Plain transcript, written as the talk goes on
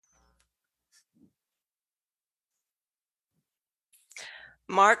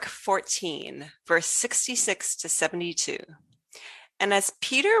Mark 14, verse 66 to 72. And as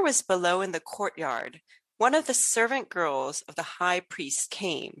Peter was below in the courtyard, one of the servant girls of the high priest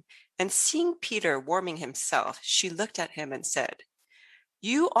came, and seeing Peter warming himself, she looked at him and said,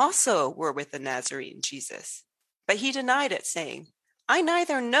 "You also were with the Nazarene Jesus." But he denied it, saying, "I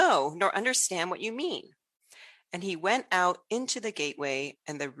neither know nor understand what you mean." And he went out into the gateway,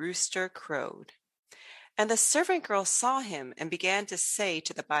 and the rooster crowed. And the servant girl saw him and began to say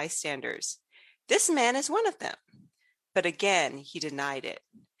to the bystanders, "This man is one of them." But again he denied it.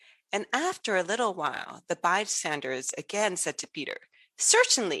 And after a little while, the bystanders again said to Peter,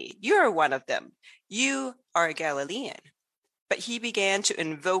 "Certainly, you are one of them. You are a Galilean." But he began to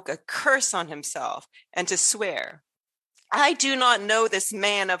invoke a curse on himself and to swear, "I do not know this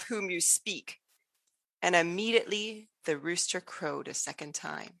man of whom you speak." And immediately the rooster crowed a second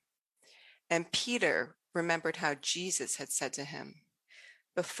time. And Peter remembered how Jesus had said to him,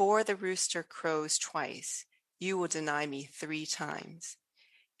 "Before the rooster crows twice, you will deny me 3 times."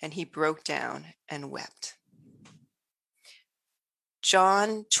 And he broke down and wept.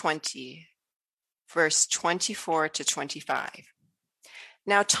 John 20, verse 24 to 25.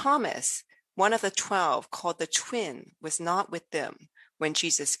 Now Thomas, one of the 12, called the twin, was not with them when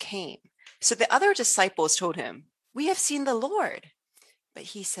Jesus came. So the other disciples told him, "We have seen the Lord." But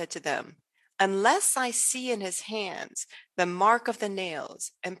he said to them, "Unless I see in his hands the mark of the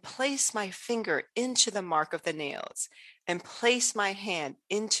nails, and place my finger into the mark of the nails, and place my hand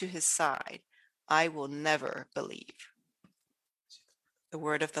into his side, I will never believe." The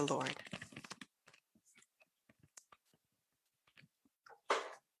word of the Lord.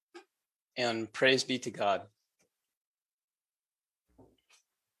 And praise be to God.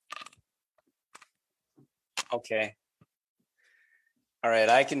 Okay. All right,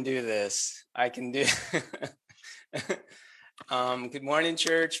 I can do this. I can do. Good morning,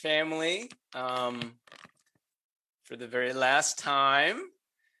 church family. For the very last time,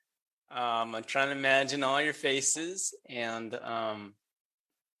 I'm trying to imagine all your faces, and I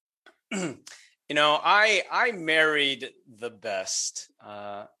married the best.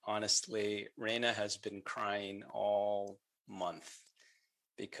 Honestly, Raina has been crying all month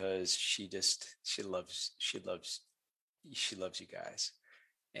because she loves you guys.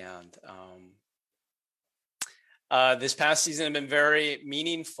 And this past season has been very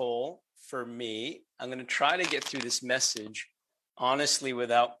meaningful for me. I'm going to try to get through this message honestly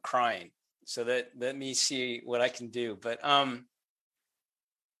without crying. So let me see what I can do. But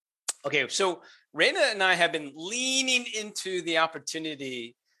okay, so Raina and I have been leaning into the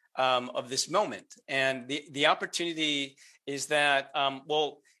opportunity of this moment. And the opportunity is that,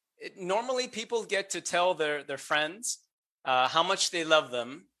 normally people get to tell their friends how much they love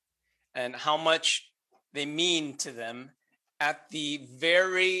them and how much they mean to them at the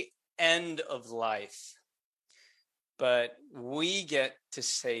very end of life. But we get to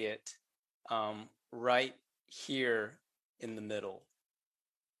say it right here in the middle.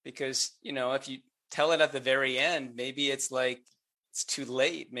 Because, if you tell it at the very end, maybe it's like it's too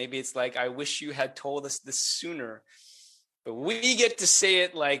late. Maybe it's like, I wish you had told us this sooner. But we get to say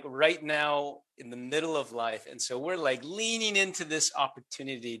it like right now in the middle of life. And so we're like leaning into this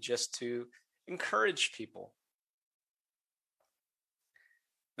opportunity just to encourage people.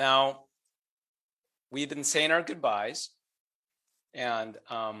 Now, we've been saying our goodbyes. And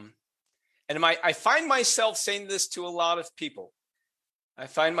I find myself saying this to a lot of people. I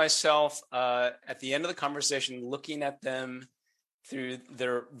find myself at the end of the conversation looking at them through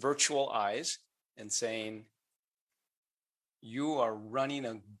their virtual eyes and saying, "You are running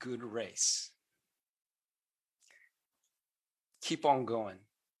a good race. Keep on going.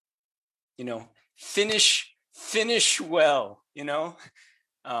 Finish well,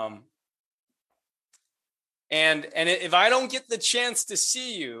 And if I don't get the chance to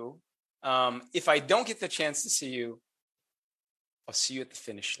see you, I'll see you at the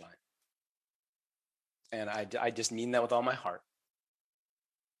finish line." And I just mean that with all my heart.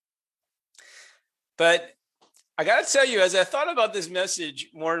 But I got to tell you, as I thought about this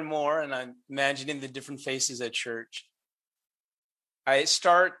message more and more, and I'm imagining the different faces at church, I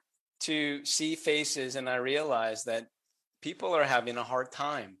start to see faces and I realize that people are having a hard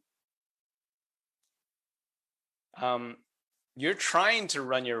time. You're trying to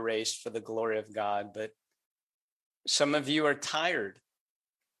run your race for the glory of God, but some of you are tired.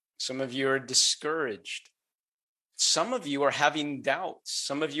 Some of you are discouraged. Some of you are having doubts.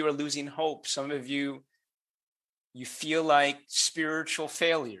 Some of you are losing hope. Some of you feel like spiritual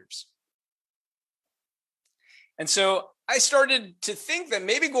failures. And so I started to think that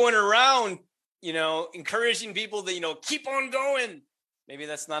maybe going around, encouraging people to, keep on going, Maybe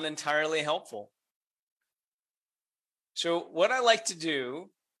that's not entirely helpful. So what I like to do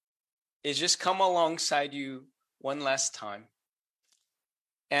is just come alongside you one last time.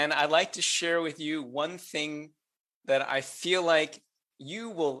 And I'd like to share with you one thing that I feel like you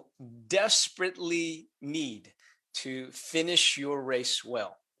will desperately need to finish your race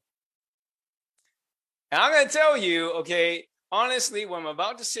well. And I'm going to tell you, okay, honestly, what I'm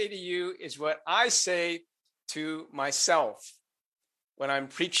about to say to you is what I say to myself when I'm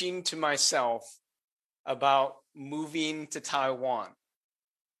preaching to myself about moving to Taiwan.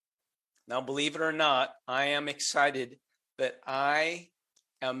 Now, believe it or not, I am excited, but I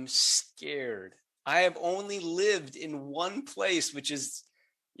am scared. I have only lived in one place, which is,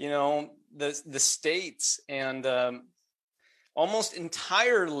 the States, and almost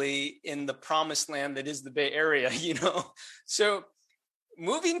entirely in the promised land that is the Bay Area, So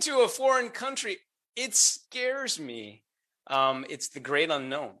moving to a foreign country, it scares me. It's the great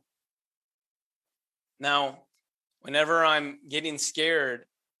unknown. Now, whenever I'm getting scared,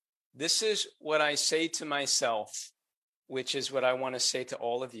 this is what I say to myself, which is what I want to say to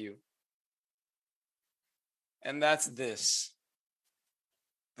all of you. And that's this: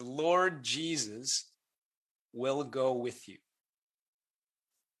 the Lord Jesus will go with you.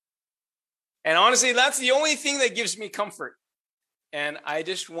 And honestly, that's the only thing that gives me comfort. And I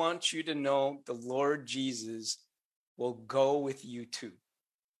just want you to know the Lord Jesus will go with you too.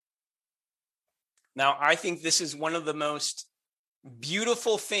 Now, I think this is one of the most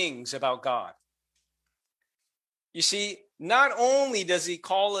beautiful things about God. You see, not only does he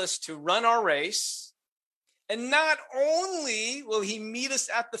call us to run our race, and not only will he meet us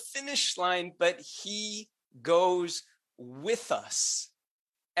at the finish line, but he goes with us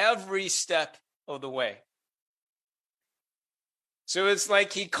every step of the way. So it's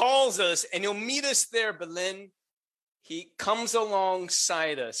like he calls us and he'll meet us there, but then he comes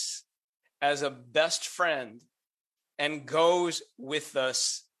alongside us as a best friend and goes with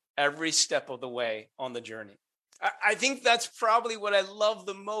us every step of the way on the journey. I think that's probably what I love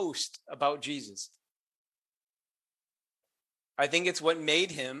the most about Jesus. I think it's what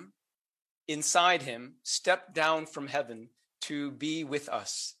made him, inside him, step down from heaven to be with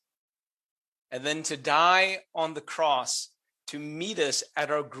us, and then to die on the cross to meet us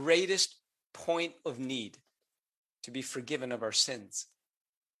at our greatest point of need, to be forgiven of our sins.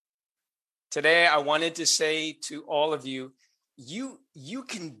 Today, I wanted to say to all of you, you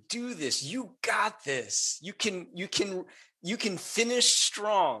can do this. You got this. You can finish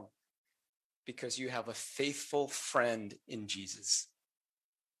strong because you have a faithful friend in Jesus.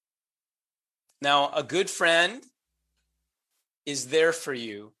 Now, a good friend is there for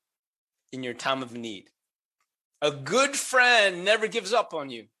you in your time of need. A good friend never gives up on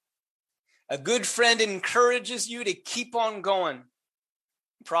you. A good friend encourages you to keep on going.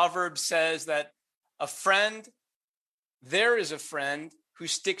 Proverbs says that there is a friend who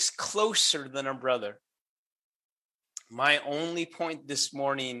sticks closer than a brother. My only point this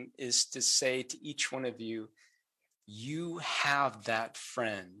morning is to say to each one of you, you have that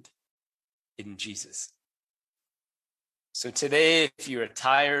friend in Jesus. So today, if you are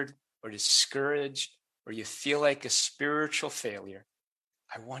tired or discouraged or you feel like a spiritual failure,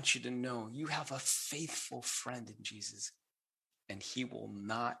 I want you to know you have a faithful friend in Jesus, and he will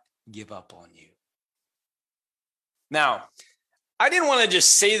not give up on you. Now, I didn't want to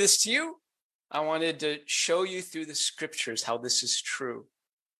just say this to you. I wanted to show you through the scriptures how this is true,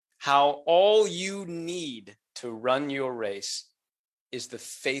 how all you need to run your race is the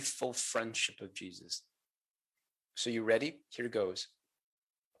faithful friendship of Jesus. So you ready? Here goes.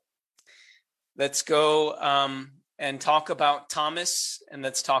 Let's go and talk about Thomas, and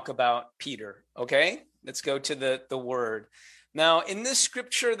let's talk about Peter, okay? Let's go to the word. Now, in this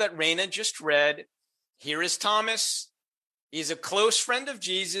scripture that Raina just read, here is Thomas. He's a close friend of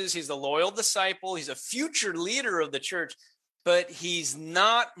Jesus. He's a loyal disciple. He's a future leader of the church, but he's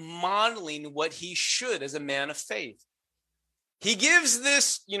not modeling what he should as a man of faith. He gives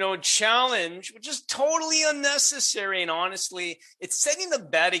this, challenge, which is totally unnecessary. And honestly, it's setting a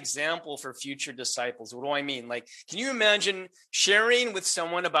bad example for future disciples. What do I mean? Like, can you imagine sharing with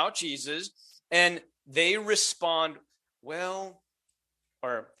someone about Jesus and they respond, I'm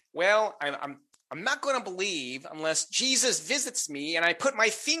not going to believe unless Jesus visits me and I put my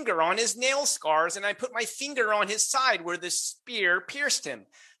finger on his nail scars and I put my finger on his side where the spear pierced him.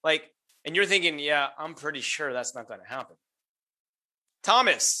 And you're thinking, yeah, I'm pretty sure that's not going to happen.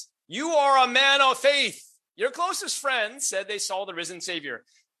 Thomas, you are a man of faith. Your closest friends said they saw the risen Savior.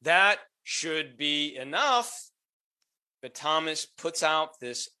 That should be enough. But Thomas puts out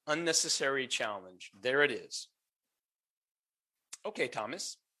this unnecessary challenge. There it is. Okay,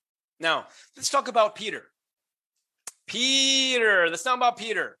 Thomas. Now, let's talk about Peter. Let's talk about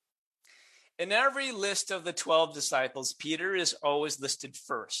Peter. In every list of the 12 disciples, Peter is always listed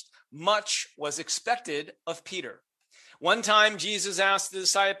first. Much was expected of Peter. One time, Jesus asked the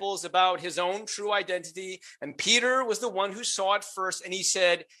disciples about his own true identity, and Peter was the one who saw it first, and he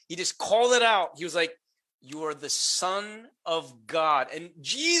just called it out. He was like, "You are the Son of God." And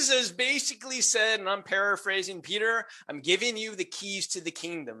Jesus basically said, and I'm paraphrasing, "Peter, I'm giving you the keys to the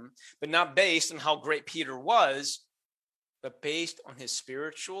kingdom," but not based on how great Peter was, but based on his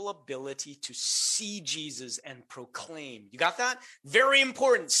spiritual ability to see Jesus and proclaim. You got that? Very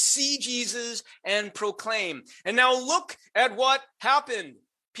important. See Jesus and proclaim. And now look at what happened.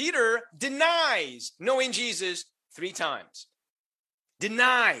 Peter denies knowing Jesus 3 times.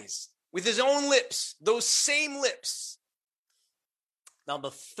 Denies with his own lips, those same lips. Now the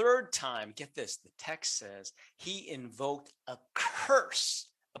 3rd time, get this, the text says he invoked a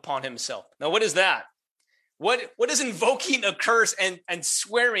curse upon himself. Now what is that? What is invoking a curse and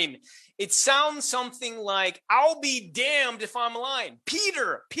swearing? It sounds something like, "I'll be damned if I'm lying."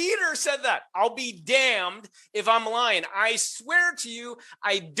 Peter said that. "I'll be damned if I'm lying. I swear to you,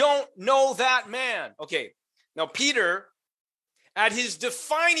 I don't know that man." Okay, now Peter, at his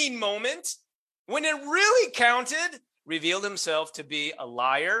defining moment, when it really counted, revealed himself to be a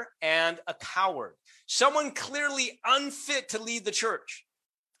liar and a coward, someone clearly unfit to lead the church.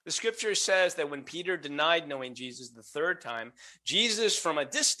 The scripture says that when Peter denied knowing Jesus the 3rd time, Jesus from a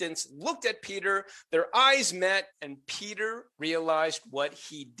distance looked at Peter, their eyes met, and Peter realized what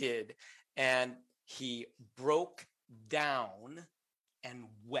he did, and he broke down and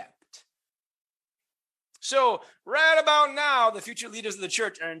wept. So right about now, the future leaders of the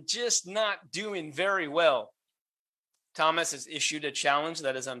church are just not doing very well. Thomas has issued a challenge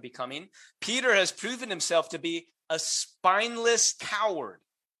that is unbecoming. Peter has proven himself to be a spineless coward.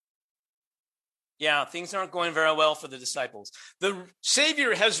 Yeah, things aren't going very well for the disciples. The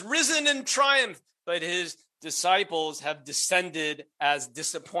Savior has risen in triumph, but his disciples have descended as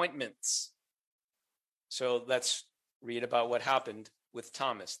disappointments. So let's read about what happened with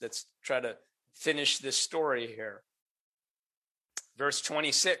Thomas. Let's try to finish this story here. Verse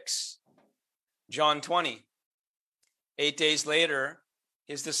 26, John 20. 8 days later,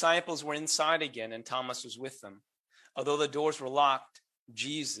 his disciples were inside again, and Thomas was with them. Although the doors were locked,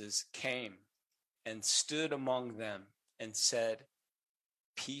 Jesus came and stood among them and said,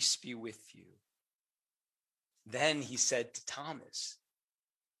 "Peace be with you." Then he said to Thomas,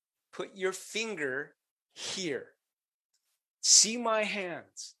 "Put your finger here. See my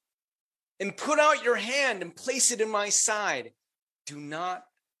hands. And put out your hand and place it in my side. Do not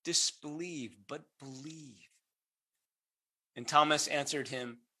disbelieve, but believe." And Thomas answered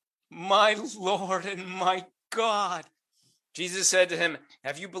him, "My Lord and my God." Jesus said to him,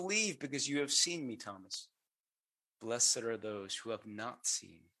 "Have you believed because you have seen me, Thomas? Blessed are those who have not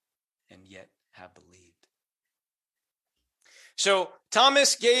seen and yet have believed." So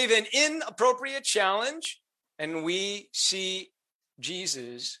Thomas gave an inappropriate challenge, and we see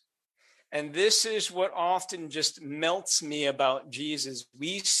Jesus. And this is what often just melts me about Jesus.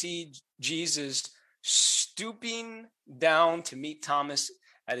 We see Jesus stooping down to meet Thomas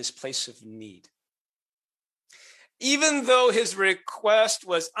at his place of need. Even though his request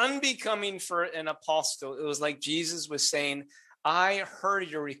was unbecoming for an apostle, it was like Jesus was saying, "I heard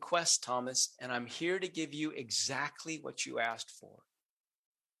your request, Thomas, and I'm here to give you exactly what you asked for.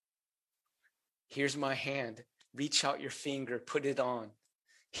 Here's my hand. Reach out your finger, put it on.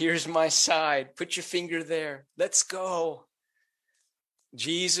 Here's my side. Put your finger there. Let's go."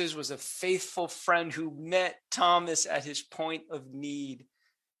 Jesus was a faithful friend who met Thomas at his point of need.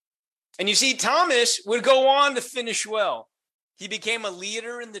 And you see, Thomas would go on to finish well. He became a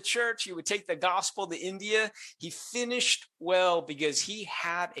leader in the church. He would take the gospel to India. He finished well because he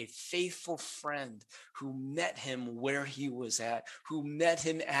had a faithful friend who met him where he was at, who met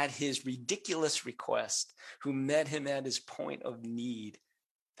him at his ridiculous request, who met him at his point of need.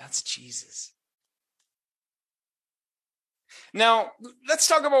 That's Jesus. Now, let's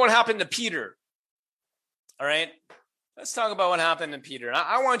talk about what happened to Peter. All right? Let's talk about what happened to Peter.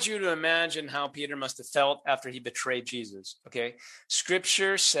 I want you to imagine how Peter must have felt after he betrayed Jesus, okay?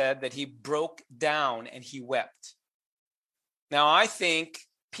 Scripture said that he broke down and he wept. Now, I think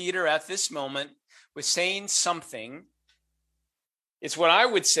Peter at this moment was saying something. It's what I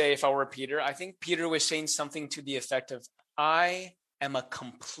would say if I were Peter. I think Peter was saying something to the effect of, "I am a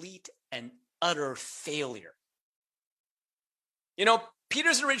complete and utter failure." You know,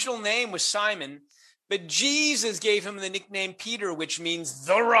 Peter's original name was Simon, but Jesus gave him the nickname Peter, which means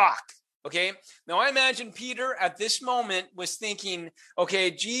the rock. Okay, now I imagine Peter at this moment was thinking, okay,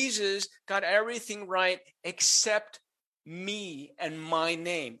 Jesus got everything right except me and my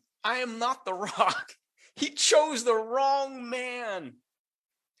name. I am not the rock. He chose the wrong man.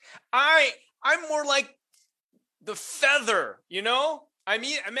 I'm more like the feather, you know? I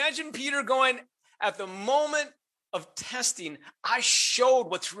mean, imagine Peter going, at the moment of testing, I showed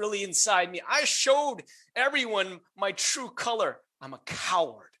what's really inside me. I showed everyone my true color. I'm a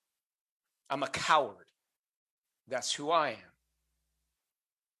coward. I'm a coward. That's who I am.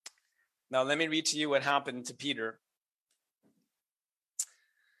 Now, let me read to you what happened to Peter.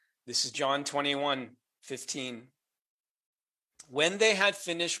 This is John 21:15. When they had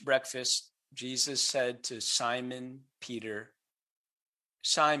finished breakfast, Jesus said to Simon Peter,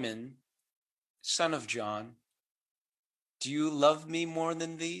 Simon, son of John, do you love me more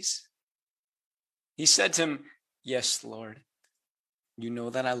than these? He said to him, yes, Lord, you know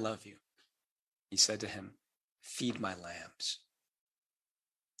that I love you. He said to him, feed my lambs.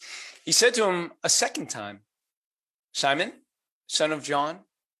 He said to him a second time, Simon, son of John,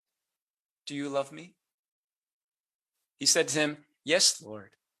 do you love me? He said to him, yes,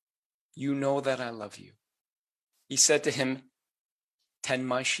 Lord, you know that I love you. He said to him, tend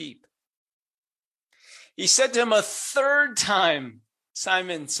my sheep. He said to him a third time,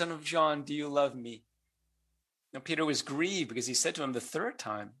 Simon, son of John, do you love me? Now Peter was grieved because he said to him the third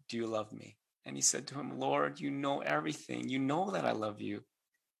time, do you love me? And he said to him, Lord, you know everything. You know that I love you.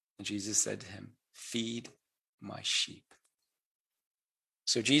 And Jesus said to him, feed my sheep.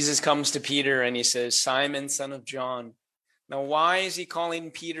 So Jesus comes to Peter and he says, Simon, son of John. Now, why is he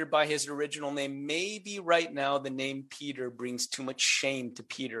calling Peter by his original name? Maybe right now the name Peter brings too much shame to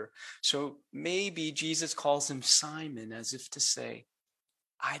Peter. So maybe Jesus calls him Simon as if to say,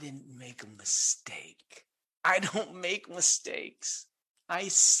 I didn't make a mistake. I don't make mistakes. I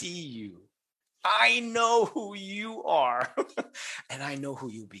see you. I know who you are, and I know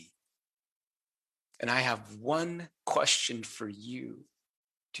who you be. And I have one question for you.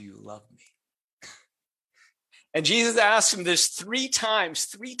 Do you love me? And Jesus asked him this three times.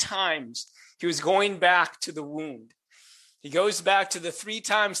 He was going back to the wound. He goes back to the 3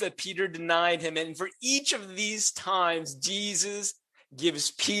 times that Peter denied him. And for each of these times, Jesus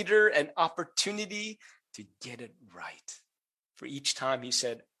gives Peter an opportunity to get it right. For each time he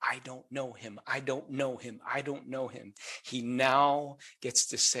said, I don't know him. I don't know him. I don't know him. He now gets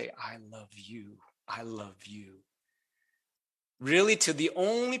to say, I love you. I love you. Really, to the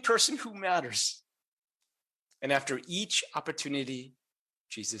only person who matters. And after each opportunity,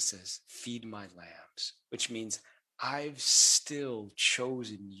 Jesus says, feed my lambs, which means I've still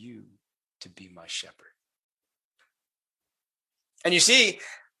chosen you to be my shepherd. And you see,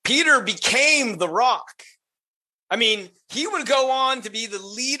 Peter became the rock. I mean, he would go on to be the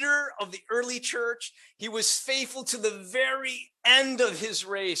leader of the early church. He was faithful to the very end of his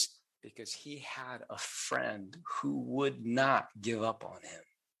race because he had a friend who would not give up on him.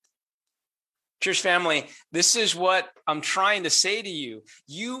 Church family, this is what I'm trying to say to you.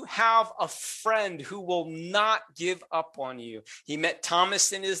 You have a friend who will not give up on you. He met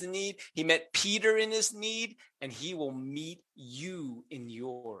Thomas in his need. He met Peter in his need, and he will meet you in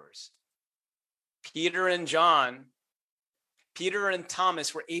yours. Peter and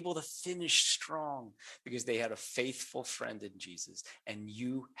Thomas were able to finish strong because they had a faithful friend in Jesus. And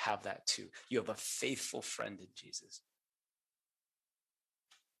you have that too. You have a faithful friend in Jesus.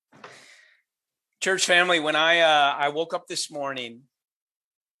 Church family, when I woke up this morning,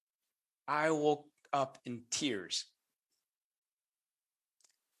 I woke up in tears.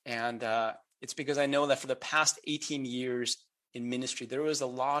 And it's because I know that for the past 18 years in ministry, there was a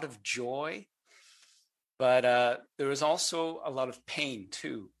lot of joy, but there was also a lot of pain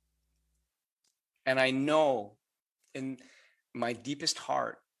too. And I know in my deepest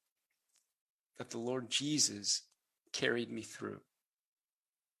heart that the Lord Jesus carried me through.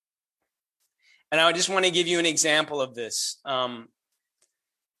 And I just want to give you an example of this.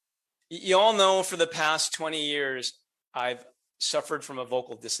 You all know for the past 20 years, I've suffered from a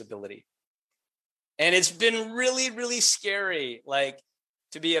vocal disability. And it's been really, really scary, like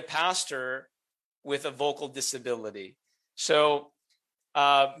to be a pastor with a vocal disability. So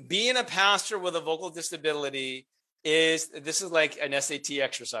being a pastor with a vocal disability this is like an SAT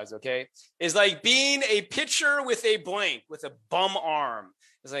exercise, okay? Is like being a pitcher with a blank, with a bum arm.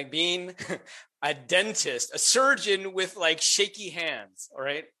 It's like being a dentist, a surgeon with like shaky hands, all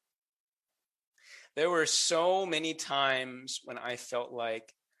right? There were so many times when I felt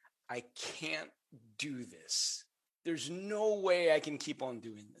like I can't do this. There's no way I can keep on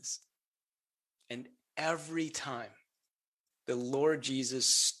doing this. And every time the Lord Jesus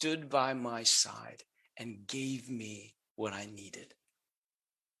stood by my side and gave me what I needed.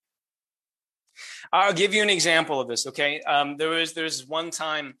 I'll give you an example of this, okay? There's one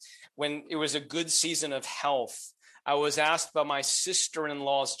time when it was a good season of health. I was asked by my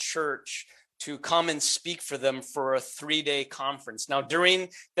sister-in-law's church to come and speak for them for a 3-day conference. Now, during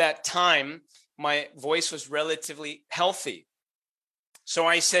that time, my voice was relatively healthy. So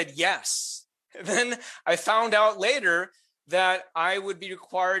I said yes. Then I found out later that I would be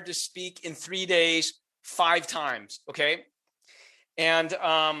required to speak in 3 days, 5 times, okay? And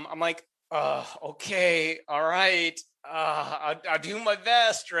I'm like, okay, all right, I'll do my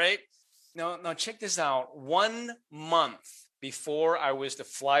best, right? Now, check this out. 1 month before I was to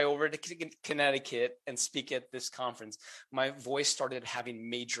fly over to Connecticut and speak at this conference, my voice started having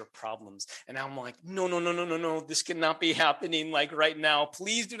major problems. And I'm like, no, this cannot be happening like right now.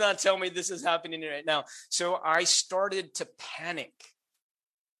 Please do not tell me this is happening right now. So I started to panic.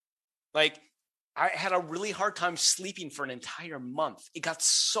 Like, I had a really hard time sleeping for an entire month. It got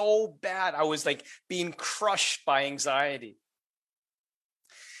so bad. I was like being crushed by anxiety.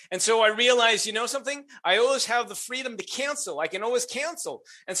 And so I realized, you know something? I always have the freedom to cancel. I can always cancel.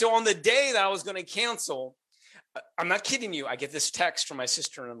 And so on the day that I was going to cancel, I'm not kidding you, I get this text from my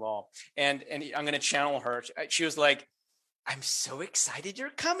sister-in-law, and I'm going to channel her. She was like, I'm so excited you're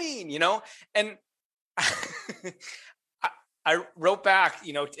coming, you know? And I wrote back,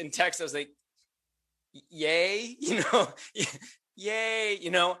 you know, in text, I was like, yay, you know, yay,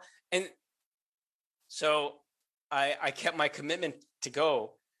 you know? And so I kept my commitment to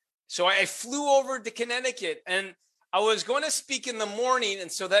go. So I flew over to Connecticut, and I was going to speak in the morning.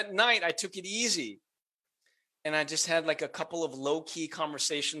 And so that night I took it easy. And I just had like a couple of low-key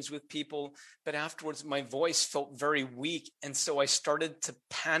conversations with people. But afterwards, my voice felt very weak. And so I started to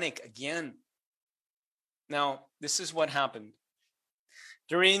panic again. Now, this is what happened.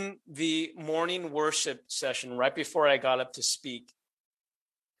 During the morning worship session, right before I got up to speak,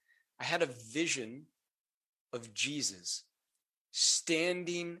 I had a vision of Jesus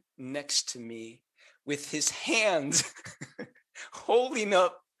standing next to me with his hands holding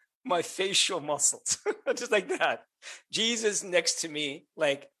up my facial muscles, just like that. Jesus next to me,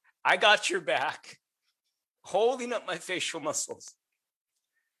 like, I got your back, holding up my facial muscles.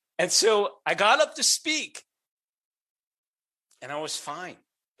 And so I got up to speak, and I was fine.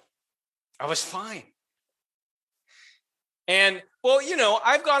 I was fine. And, well, you know,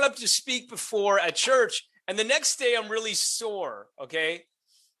 I've gone up to speak before at church, and the next day I'm really sore, okay?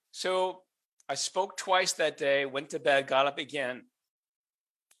 So I spoke twice that day, went to bed, got up again,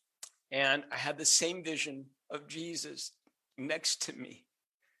 and I had the same vision of Jesus next to me,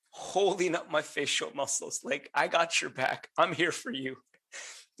 holding up my facial muscles, like, I got your back. I'm here for you.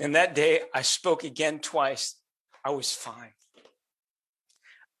 And that day I spoke again twice. I was fine.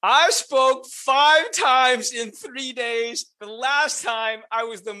 I spoke 5 times in 3 days. The last time I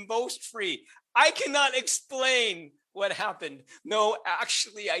was the most free. I cannot explain what happened. No,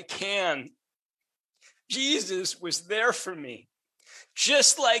 actually I can. Jesus was there for me,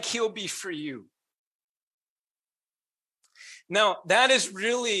 just like he'll be for you. Now, that is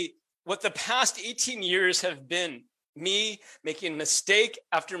really what the past 18 years have been. Me making mistake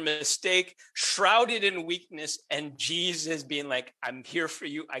after mistake, shrouded in weakness, and Jesus being like, I'm here for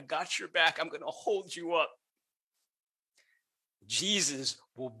you. I got your back. I'm going to hold you up. Jesus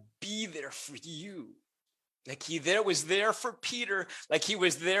will be there for you. Like he was there for Peter, like he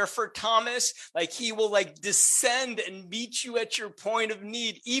was there for Thomas, like he will like descend and meet you at your point of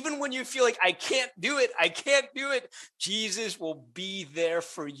need. Even when you feel like I can't do it, Jesus will be there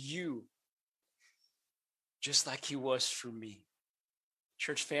for you. Just like he was for me.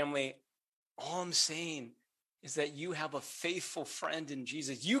 Church family, all I'm saying is that you have a faithful friend in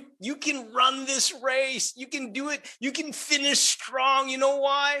Jesus. You can run this race. You can do it. You can finish strong. You know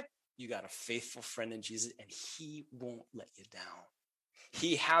why? You got a faithful friend in Jesus, and he won't let you down.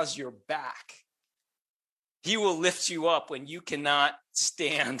 He has your back. He will lift you up when you cannot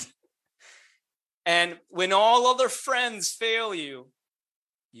stand. And when all other friends fail you,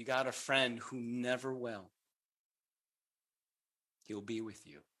 you got a friend who never will. He'll be with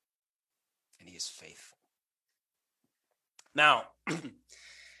you, and he is faithful. Now,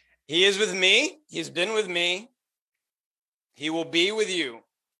 he is with me. He's been with me. He will be with you.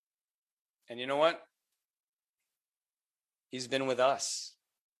 And you know what? He's been with us.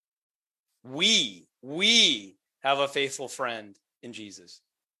 We have a faithful friend in Jesus.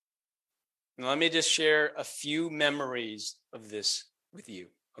 Now, let me just share a few memories of this with you,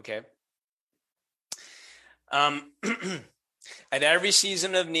 okay? At every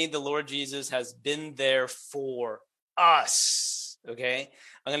season of need, the Lord Jesus has been there for us. Okay.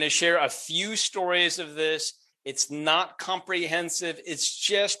 I'm going to share a few stories of this. It's not comprehensive. It's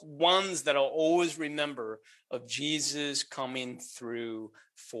just ones that I'll always remember of Jesus coming through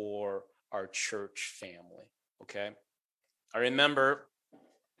for our church family. Okay. I remember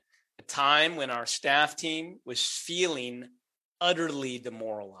a time when our staff team was feeling utterly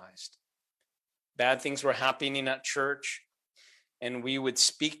demoralized. Bad things were happening at church, and we would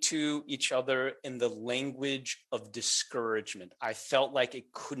speak to each other in the language of discouragement. I felt like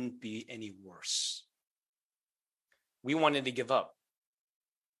it couldn't be any worse. We wanted to give up.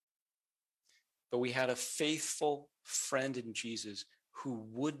 But we had a faithful friend in Jesus who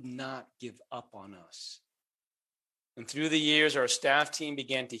would not give up on us. And through the years, our staff team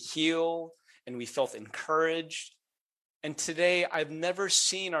began to heal, and we felt encouraged. And today, I've never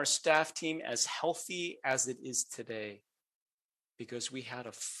seen our staff team as healthy as it is today, because we had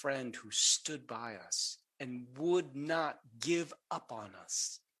a friend who stood by us and would not give up on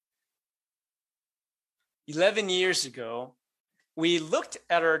us. 11 years ago, we looked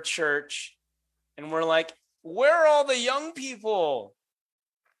at our church and we're like, where are all the young people?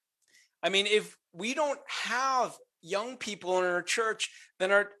 I mean, if we don't have young people in our church,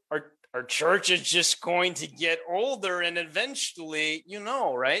 then our church is just going to get older and eventually,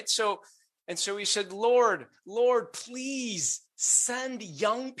 right? So we said, Lord, please send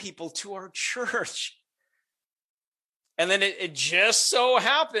young people to our church. And then it just so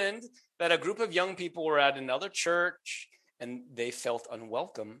happened that a group of young people were at another church and they felt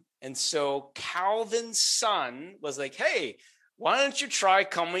unwelcome. And so Calvin's son was like, hey, why don't you try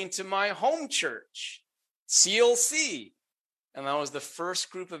coming to my home church, CLC? And that was the first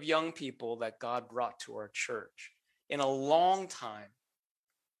group of young people that God brought to our church in a long time.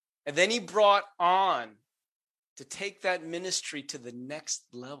 And then he brought on to take that ministry to the next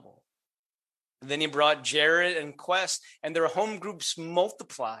level. And then he brought Jared and Quest, and their home groups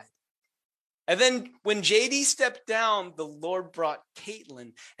multiplied. And then when JD stepped down, the Lord brought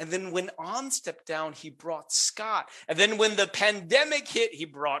Caitlin. And then when On stepped down, he brought Scott. And then when the pandemic hit, he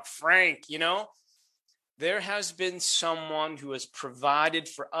brought Frank. There has been someone who has provided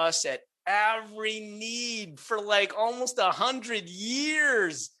for us at every need for like almost 100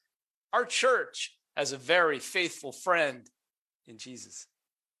 years. Our church has a very faithful friend in Jesus.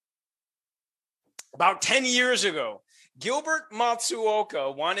 About 10 years ago, Gilbert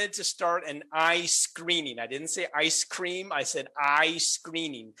Matsuoka wanted to start an eye screening. I didn't say ice cream. I said eye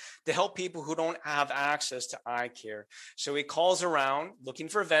screening to help people who don't have access to eye care. So he calls around looking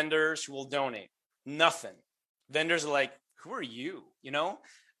for vendors who will donate. Nothing. Vendors are like, who are you?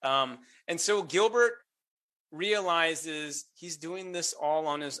 And so Gilbert realizes he's doing this all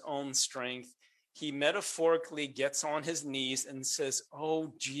on his own strength. He metaphorically gets on his knees and says,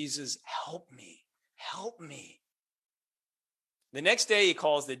 oh, Jesus, help me. Help me. The next day, he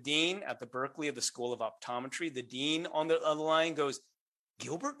calls the dean at the Berkeley of the School of Optometry. The dean on the other line goes,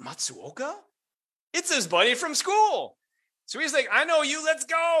 Gilbert Matsuoka? It's his buddy from school. So he's like, I know you, let's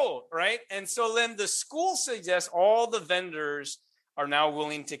go, right? And so then the school suggests all the vendors are now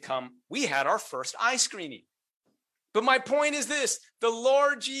willing to come. We had our first eye screening. But my point is this, the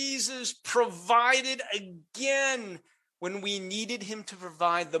Lord Jesus provided again when we needed him to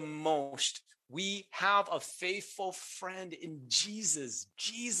provide the most. We have a faithful friend in Jesus.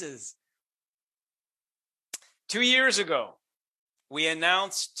 2 years ago, we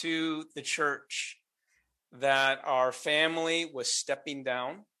announced to the church that our family was stepping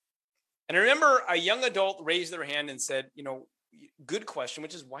down. And I remember a young adult raised their hand and said, good question,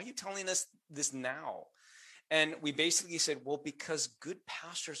 which is, why are you telling us this now? And we basically said, well, because good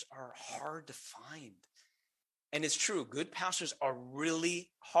pastors are hard to find. And it's true, good pastors are really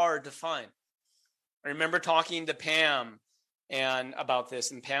hard to find. I remember talking to Pam and about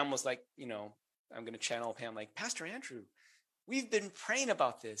this, and Pam was like, I'm going to channel Pam, like, Pastor Andrew, we've been praying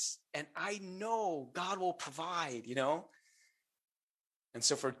about this, and I know God will provide, And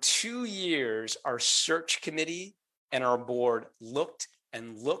so for 2 years, our search committee and our board looked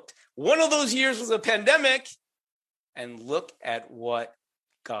and looked. One of those years was a pandemic, and look at what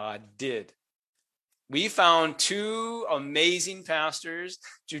God did. We found 2 amazing pastors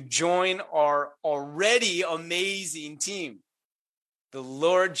to join our already amazing team. The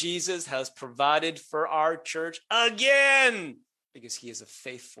Lord Jesus has provided for our church again because he is a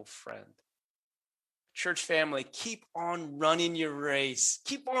faithful friend. Church family, keep on running your race.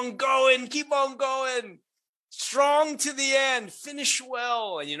 Keep on going. Strong to the end. Finish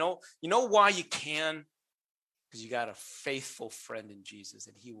well. And you know why you can? Because you got a faithful friend in Jesus,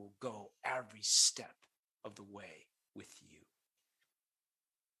 and he will go every step of the way with you.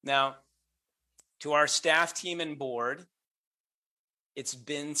 Now, To our staff team and board, it's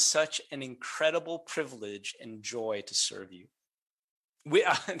been such an incredible privilege and joy to serve you.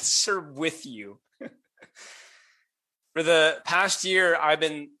 Serve with you. For the past year, I've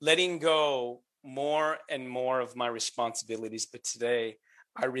been letting go more and more of my responsibilities, but today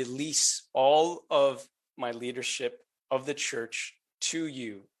I release all of my leadership of the church to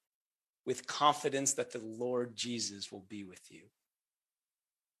you with confidence that the Lord Jesus will be with you.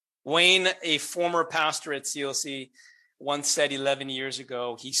 Wayne, a former pastor at CLC, once said 11 years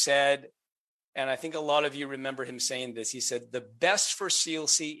ago, he said, and I think a lot of you remember him saying this, he said, the best for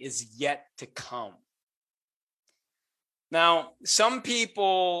CLC is yet to come. Now, some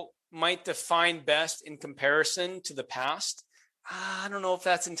people might define best in comparison to the past. I don't know if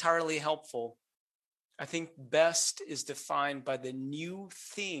that's entirely helpful. I think best is defined by the new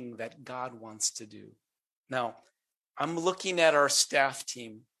thing that God wants to do. Now, I'm looking at our staff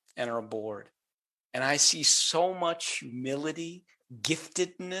team and our board, and I see so much humility,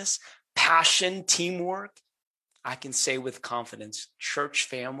 giftedness, passion, teamwork. I can say with confidence, church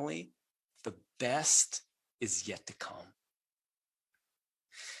family, the best is yet to come.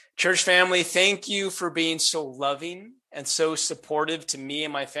 Church family, thank you for being so loving and so supportive to me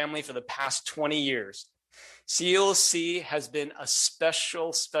and my family for the past 20 years. CLC has been a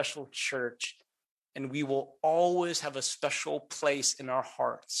special, special church, and we will always have a special place in our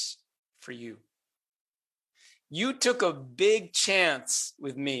hearts for you. You took a big chance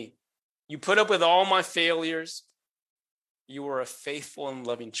with me. You put up with all my failures. You were a faithful and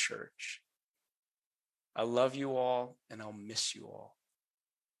loving church. I love you all, and I'll miss you all.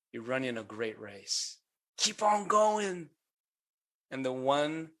 You're running a great race. Keep on going. And the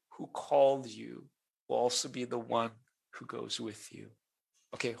one who called you will also be the one who goes with you.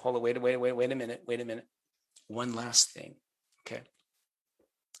 Okay, hold on, wait a minute. One last thing, okay?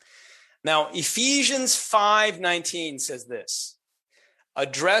 Now, Ephesians 5:19 says this,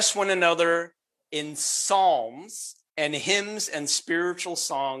 address one another in psalms and hymns and spiritual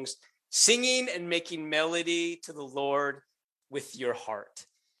songs, singing and making melody to the Lord with your heart.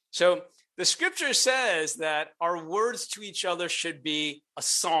 So the scripture says that our words to each other should be a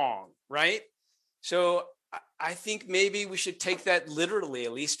song, right? So I think maybe we should take that literally,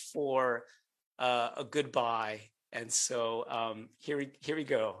 at least for a goodbye. And so here we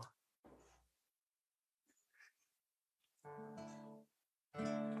go.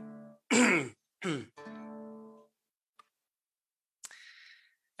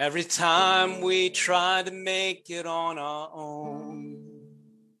 Every time we try to make it on our own,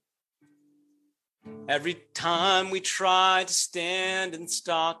 every time we try to stand and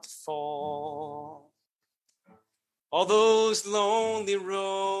start to fall, all those lonely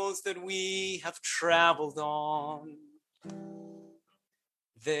roads that we have traveled on,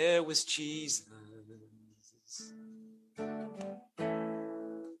 there was Jesus.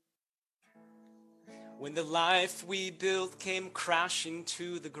 When the life we built came crashing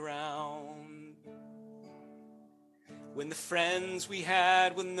to the ground, when the friends we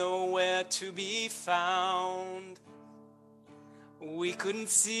had were nowhere to be found, we couldn't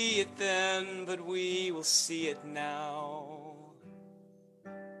see it then, but we will see it now.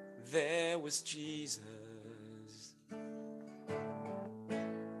 There was Jesus.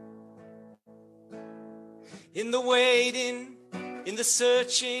 In the waiting, in the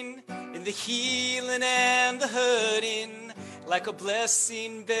searching, in the healing and the hurting, like a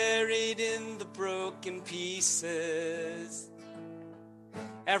blessing buried in the broken pieces.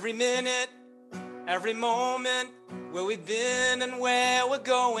 Every minute, every moment, where we've been and where we're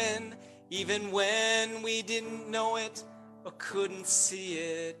going, even when we didn't know it or couldn't see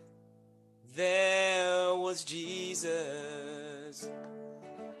it, there was Jesus.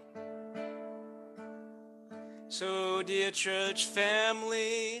 So, dear church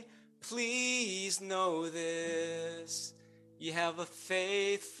family, please know this. You have a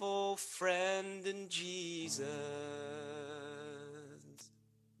faithful friend in Jesus.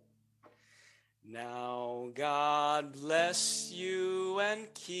 Now, God bless you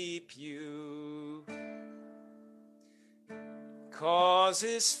and keep you. Cause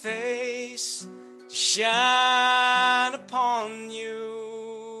his face to shine upon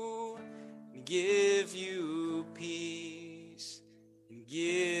you and give you peace and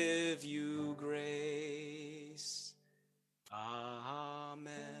give you grace.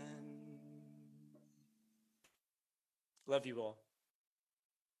 Amen. Love you all.